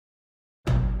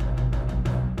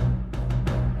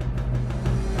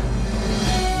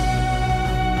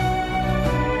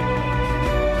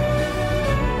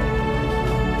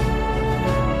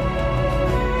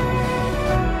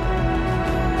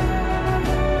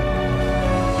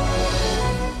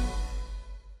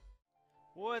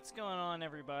on,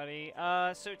 everybody?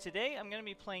 So today I'm going to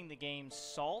be playing the game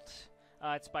Salt.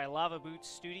 It's by Lavaboots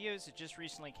Studios. It just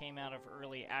recently came out of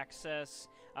early access.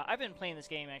 I've been playing this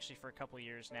game actually for a couple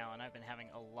years now, and I've been having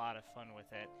a lot of fun with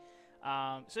it.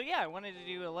 So yeah, I wanted to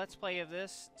do a Let's Play of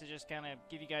this to just kind of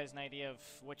give you guys an idea of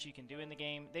what you can do in the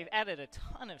game. They've added a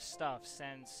ton of stuff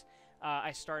since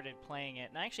I started playing it,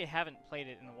 and I actually haven't played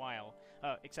it in a while,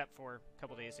 except for a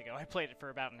couple days ago. I played it for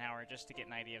about an hour just to get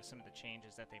an idea of some of the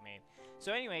changes that they made.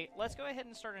 So anyway, let's go ahead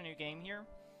and start a new game here.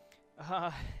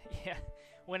 Yeah,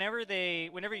 whenever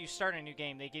you start a new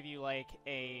game, they give you like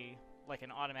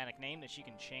an automatic name that you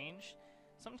can change.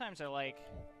 Sometimes I like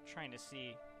trying to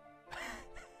see.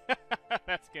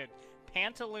 That's good.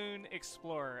 Pantaloon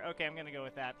Explorer. Okay, I'm gonna go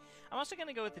with that. I'm also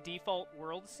gonna go with the default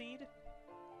world seed.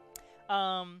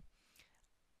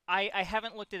 I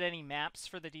haven't looked at any maps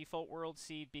for the default world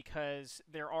seed because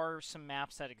there are some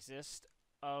maps that exist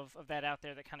of that out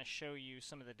there that kind of show you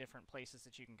some of the different places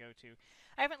that you can go to.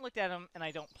 I haven't looked at them, and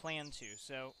I don't plan to,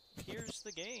 so here's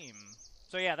the game.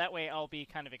 So yeah, that way I'll be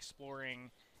kind of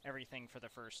exploring everything for the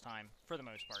first time, for the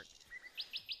most part.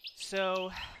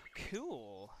 So,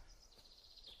 cool.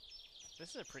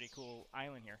 This is a pretty cool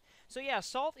island here. So yeah,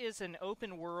 Salt is an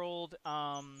open world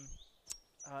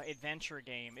adventure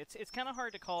game. It's kind of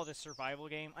hard to call it a survival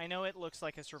game. I know it looks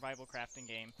like a survival crafting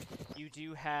game. You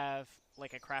do have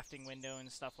like a crafting window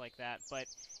and stuff like that, but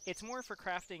it's more for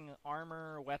crafting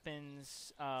armor,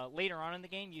 weapons. Later on in the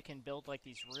game, you can build like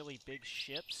these really big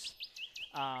ships.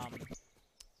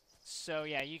 So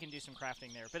yeah, you can do some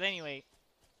crafting there. But anyway,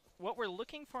 what we're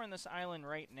looking for on this island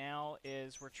right now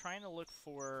is we're trying to look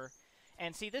for...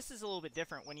 And see, this is a little bit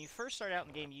different. When you first start out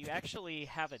in the game, you actually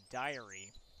have a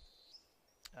diary.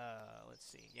 Let's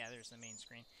see. Yeah, there's the main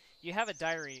screen. You have a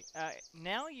diary.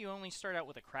 Now you only start out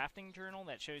with a crafting journal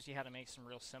that shows you how to make some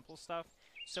real simple stuff.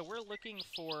 So we're looking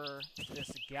for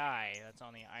this guy that's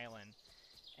on the island.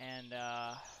 And,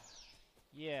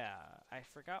 yeah, I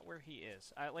forgot where he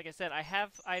is. Like I said, I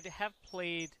have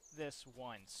played this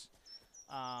once.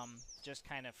 Just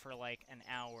kind of for like an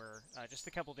hour, just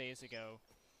a couple days ago.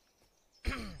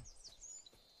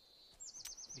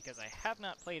 Because I have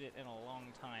not played it in a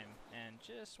long time, and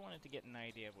just wanted to get an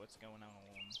idea of what's going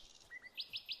on.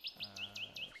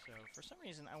 So, for some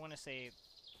reason, I want to say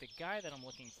the guy that I'm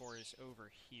looking for is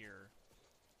over here.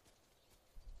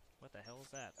 What the hell is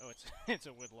that? Oh, it's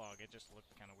a wood log. It just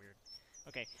looked kind of weird.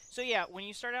 Okay, so yeah, when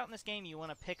you start out in this game, you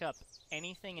want to pick up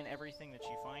anything and everything that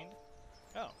you find.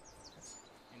 Oh, that's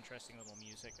interesting little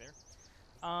music there.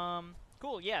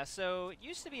 Cool, yeah, so it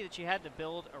used to be that you had to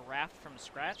build a raft from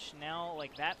scratch. Now,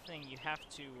 like, that thing, you have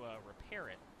to, repair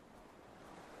it.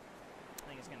 I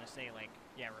think it's gonna say, like,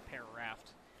 yeah, repair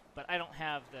raft. But I don't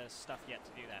have the stuff yet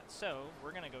to do that. So,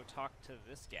 we're gonna go talk to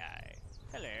this guy.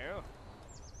 Hello.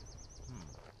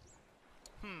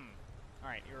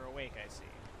 Alright, you're awake, I see.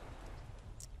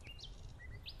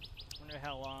 Wonder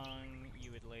how long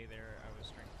you would lay there. I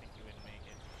was trying to think you wouldn't make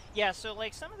it. Yeah, so,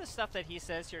 like, some of the stuff that he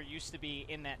says here used to be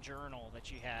in that journal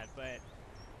that you had, but...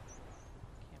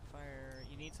 Campfire...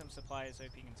 You need some supplies I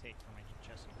hope you can take from my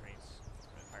chest and crates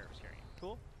that the pirate was carrying.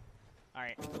 Cool.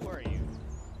 Alright, who are you?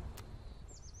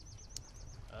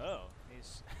 Oh,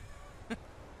 he's...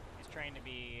 he's trying to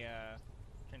be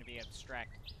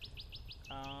abstract.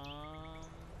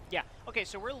 Yeah, okay,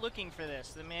 so we're looking for this.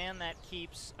 The man that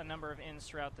keeps a number of inns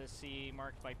throughout the sea,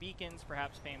 marked by beacons.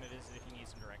 Perhaps pay him a visit if you need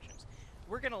some directions.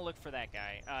 We're going to look for that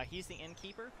guy. He's the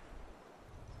innkeeper.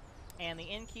 And the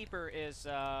innkeeper is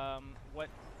what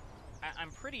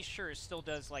I'm pretty sure still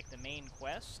does like the main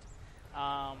quest.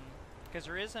 Because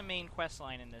there is a main quest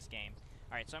line in this game.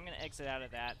 Alright, so I'm going to exit out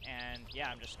of that. And yeah,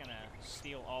 I'm just going to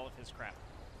steal all of his crap.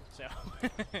 So,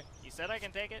 he said I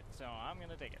can take it, so I'm going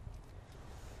to take it.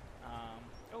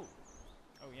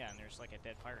 Oh yeah, and there's like a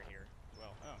dead pirate here as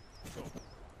well. Oh, cool.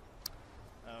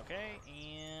 Okay,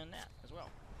 and that as well.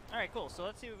 Alright, cool. So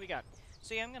let's see what we got.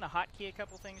 So yeah, I'm going to hotkey a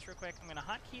couple things real quick. I'm going to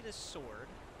hotkey this sword,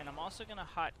 and I'm also going to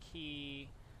hotkey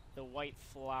the white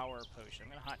flower potion.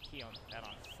 I'm going to hotkey that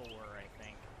on 4, I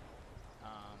think.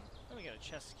 Then we got a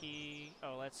chest key.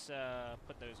 Oh, let's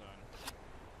put those on.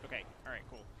 Okay, alright,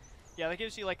 cool. Yeah, that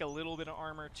gives you like a little bit of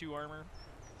armor, 2 armor.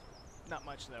 Not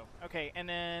much, though. Okay, and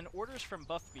then orders from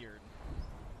Buffbeard.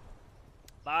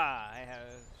 I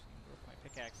have my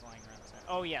pickaxe lying around the side.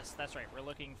 Oh, yes, that's right. We're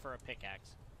looking for a pickaxe.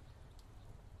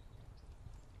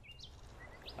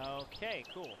 Okay,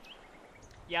 cool.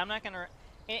 Yeah, I'm not gonna...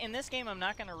 In this game, I'm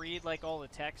not gonna read, like, all the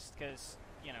text, because,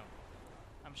 you know,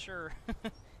 I'm sure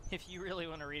if you really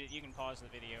want to read it, you can pause the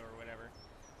video or whatever.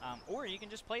 Or you can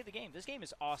just play the game. This game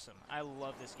is awesome. I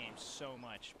love this game so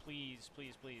much. Please,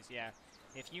 please, please, yeah.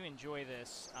 If you enjoy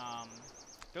this,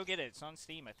 Go get it. It's on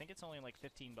Steam. I think it's only like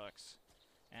 15 bucks.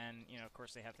 And, you know, of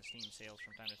course they have the Steam sales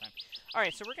from time to time.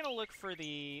 Alright, so we're going to look for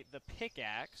the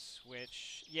pickaxe,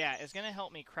 which, yeah, is going to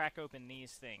help me crack open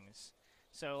these things.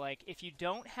 So, like, if you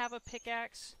don't have a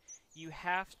pickaxe, you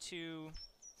have to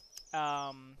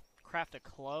craft a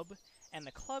club, and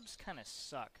the clubs kind of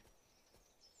suck.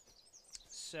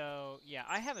 So, yeah,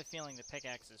 I have a feeling the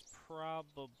pickaxe is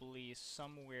probably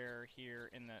somewhere here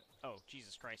in the... Oh,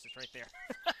 Jesus Christ, it's right there.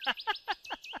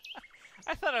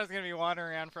 I thought I was going to be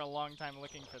wandering around for a long time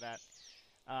looking for that.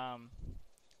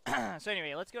 So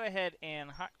anyway, let's go ahead and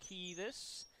hotkey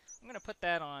this. I'm going to put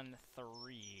that on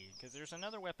 3, because there's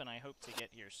another weapon I hope to get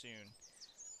here soon,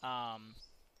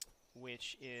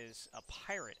 which is a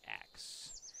pirate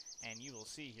axe. And you will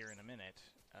see here in a minute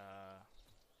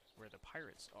where the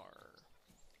pirates are.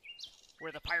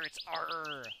 Where the pirates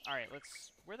are! Alright,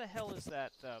 let's... Where the hell is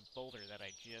that boulder that I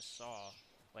just saw,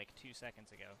 like, 2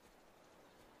 seconds ago?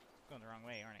 Going the wrong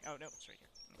way, aren't I? Oh, no, it's right here.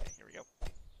 Okay, here we go.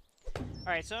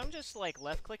 Alright, so I'm just, like,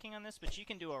 left-clicking on this, but you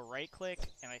can do a right-click,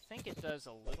 and I think it does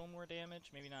a little more damage.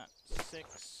 Maybe not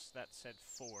 6. That said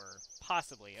 4.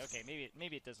 Possibly. Okay,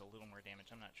 maybe it does a little more damage.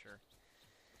 I'm not sure.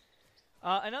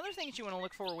 Another thing that you want to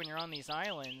look for when you're on these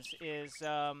islands is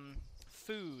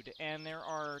food, and there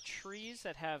are trees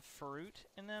that have fruit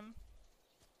in them.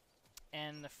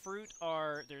 And the fruit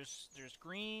are, there's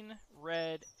green,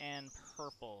 red, and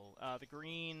purple. The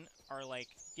green are, like,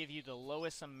 give you the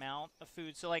lowest amount of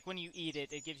food. So, like, when you eat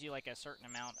it, it gives you, like, a certain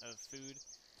amount of food.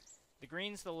 The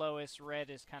green's the lowest, red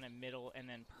is kind of middle, and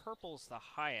then purple's the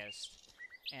highest.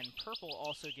 And purple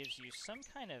also gives you some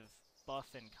kind of buff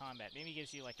in combat. Maybe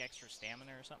gives you, like, extra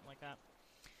stamina or something like that.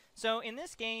 So in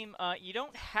this game, you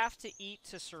don't have to eat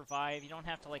to survive. You don't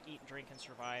have to, like, eat and drink and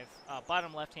survive.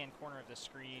 Bottom left-hand corner of the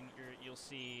screen, you'll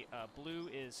see blue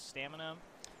is stamina,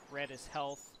 red is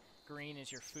health, green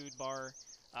is your food bar.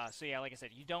 So yeah, like I said,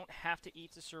 you don't have to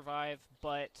eat to survive,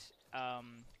 but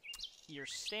your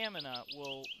stamina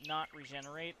will not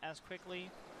regenerate as quickly.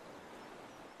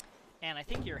 And I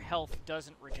think your health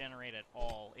doesn't regenerate at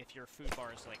all if your food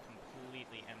bar is, like,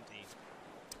 completely empty.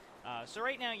 So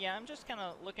right now, yeah, I'm just kind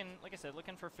of looking, like I said,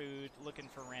 looking for food, looking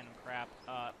for random crap,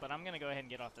 but I'm going to go ahead and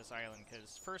get off this island,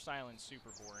 because first island's super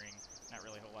boring, not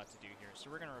really a whole lot to do here. So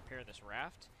we're going to repair this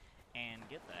raft, and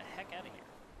get the heck out of here.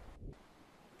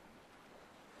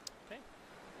 Okay.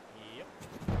 Yep.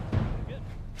 Good.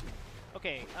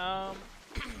 Okay,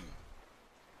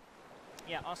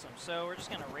 yeah, awesome. So we're just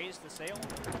going to raise the sail.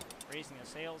 Raising the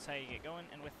sail is how you get going,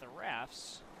 and with the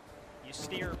rafts, you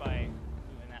steer by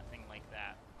moving that thing like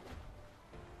that.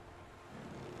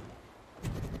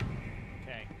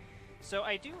 Okay, so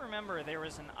I do remember there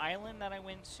was an island that I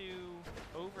went to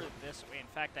over this way. In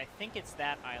fact, I think it's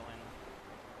that island.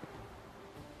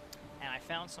 And I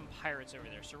found some pirates over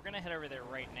there. So we're gonna head over there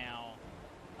right now,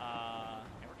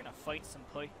 and we're gonna fight some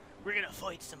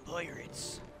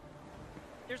pirates.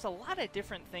 There's a lot of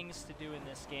different things to do in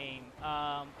this game.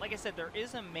 Like I said, there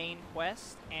is a main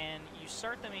quest, and you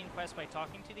start the main quest by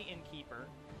talking to the innkeeper.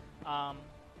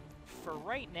 For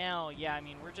right now, yeah, I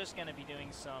mean, we're just going to be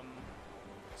doing some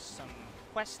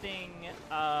questing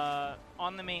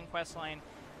on the main quest line.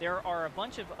 There are a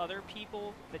bunch of other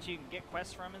people that you can get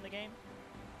quests from in the game,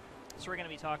 so we're going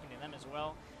to be talking to them as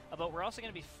well. But we're also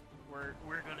going to be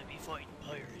we're going to be fighting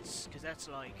pirates, because that's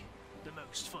like the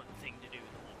most fun thing to do in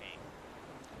the whole game.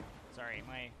 Sorry,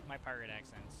 my pirate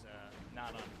accent's not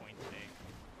on point today.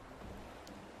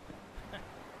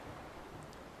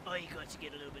 I got to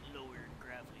get a little bit lower and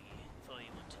gravelly if I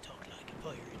want to talk like a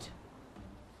pirate.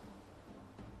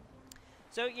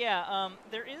 So yeah,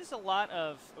 there is a lot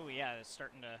of... Oh yeah, it's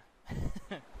starting to...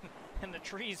 and the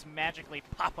trees magically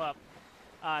pop up.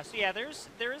 So yeah, there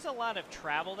is a lot of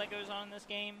travel that goes on in this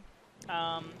game.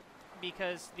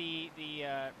 Because the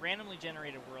randomly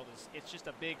generated world it's just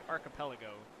a big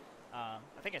archipelago. I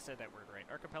think I said that word right.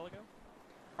 Archipelago?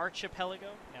 Archipelago?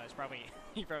 No, it's probably...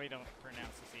 you probably don't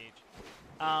pronounce the CH.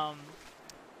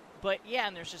 But yeah,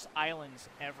 and there's just islands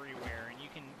everywhere, and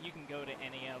you can go to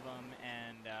any of them,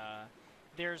 and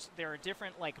there are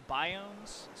different, like,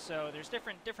 biomes. So there's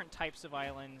different types of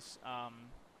islands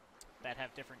that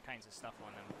have different kinds of stuff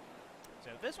on them.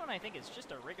 So this one I think is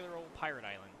just a regular old pirate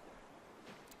island.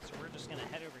 So we're just gonna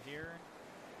head over here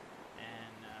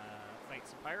and fight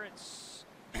some pirates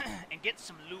and get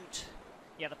some loot.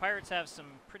 Yeah, the pirates have some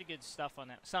pretty good stuff on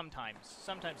them.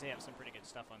 Sometimes they have some pretty good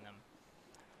stuff on them.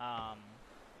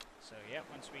 So yeah,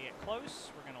 once we get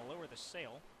close, we're gonna lower the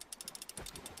sail.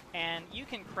 And you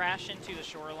can crash into the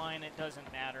shoreline, it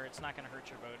doesn't matter, it's not gonna hurt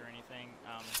your boat or anything.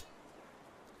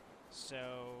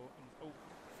 So, oh,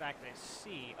 fact, I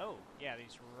see... Oh, yeah,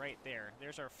 he's right there.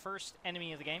 There's our first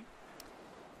enemy of the game.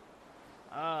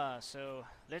 So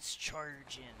let's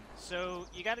charge in. So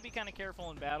you got to be kind of careful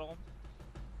in battle.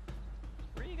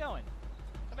 Where are you going?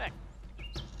 Come back.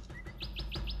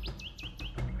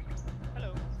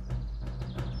 Hello.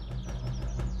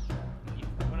 You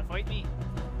want to fight me?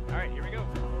 All right, here we go.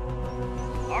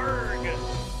 Arg!